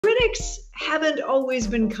critics haven't always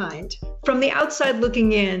been kind. From the outside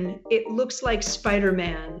looking in, it looks like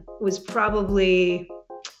Spider-Man was probably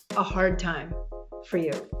a hard time for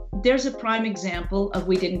you. There's a prime example of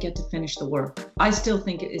we didn't get to finish the work. I still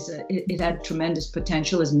think it had tremendous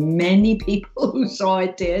potential, as many people who saw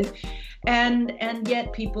it did, and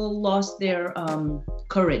yet people lost their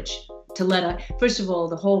courage to first of all,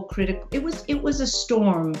 the whole it was a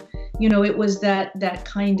storm. You know, it was that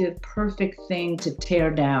kind of perfect thing to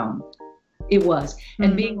tear down. It was.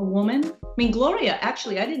 And being a woman, I mean, Gloria,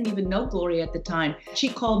 actually, I didn't even know Gloria at the time. She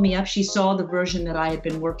called me up. She saw the version that I had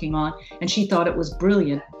been working on, and she thought it was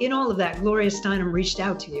brilliant. In all of that, Gloria Steinem reached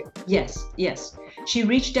out to you. Yes, yes. She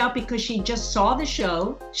reached out because she just saw the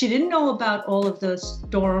show. She didn't know about all of the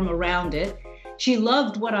storm around it. She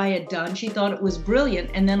loved what I had done. She thought it was brilliant.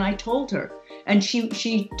 And then I told her, and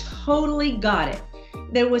she totally got it.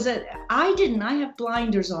 I have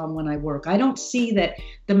blinders on when I work. I don't see that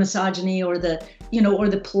the misogyny or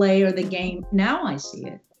the play or the game. Now I see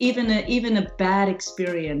it. Even a bad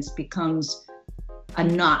experience becomes a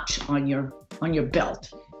notch on your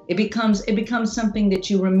belt. It becomes something that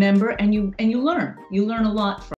you remember and you learn. You learn a lot from.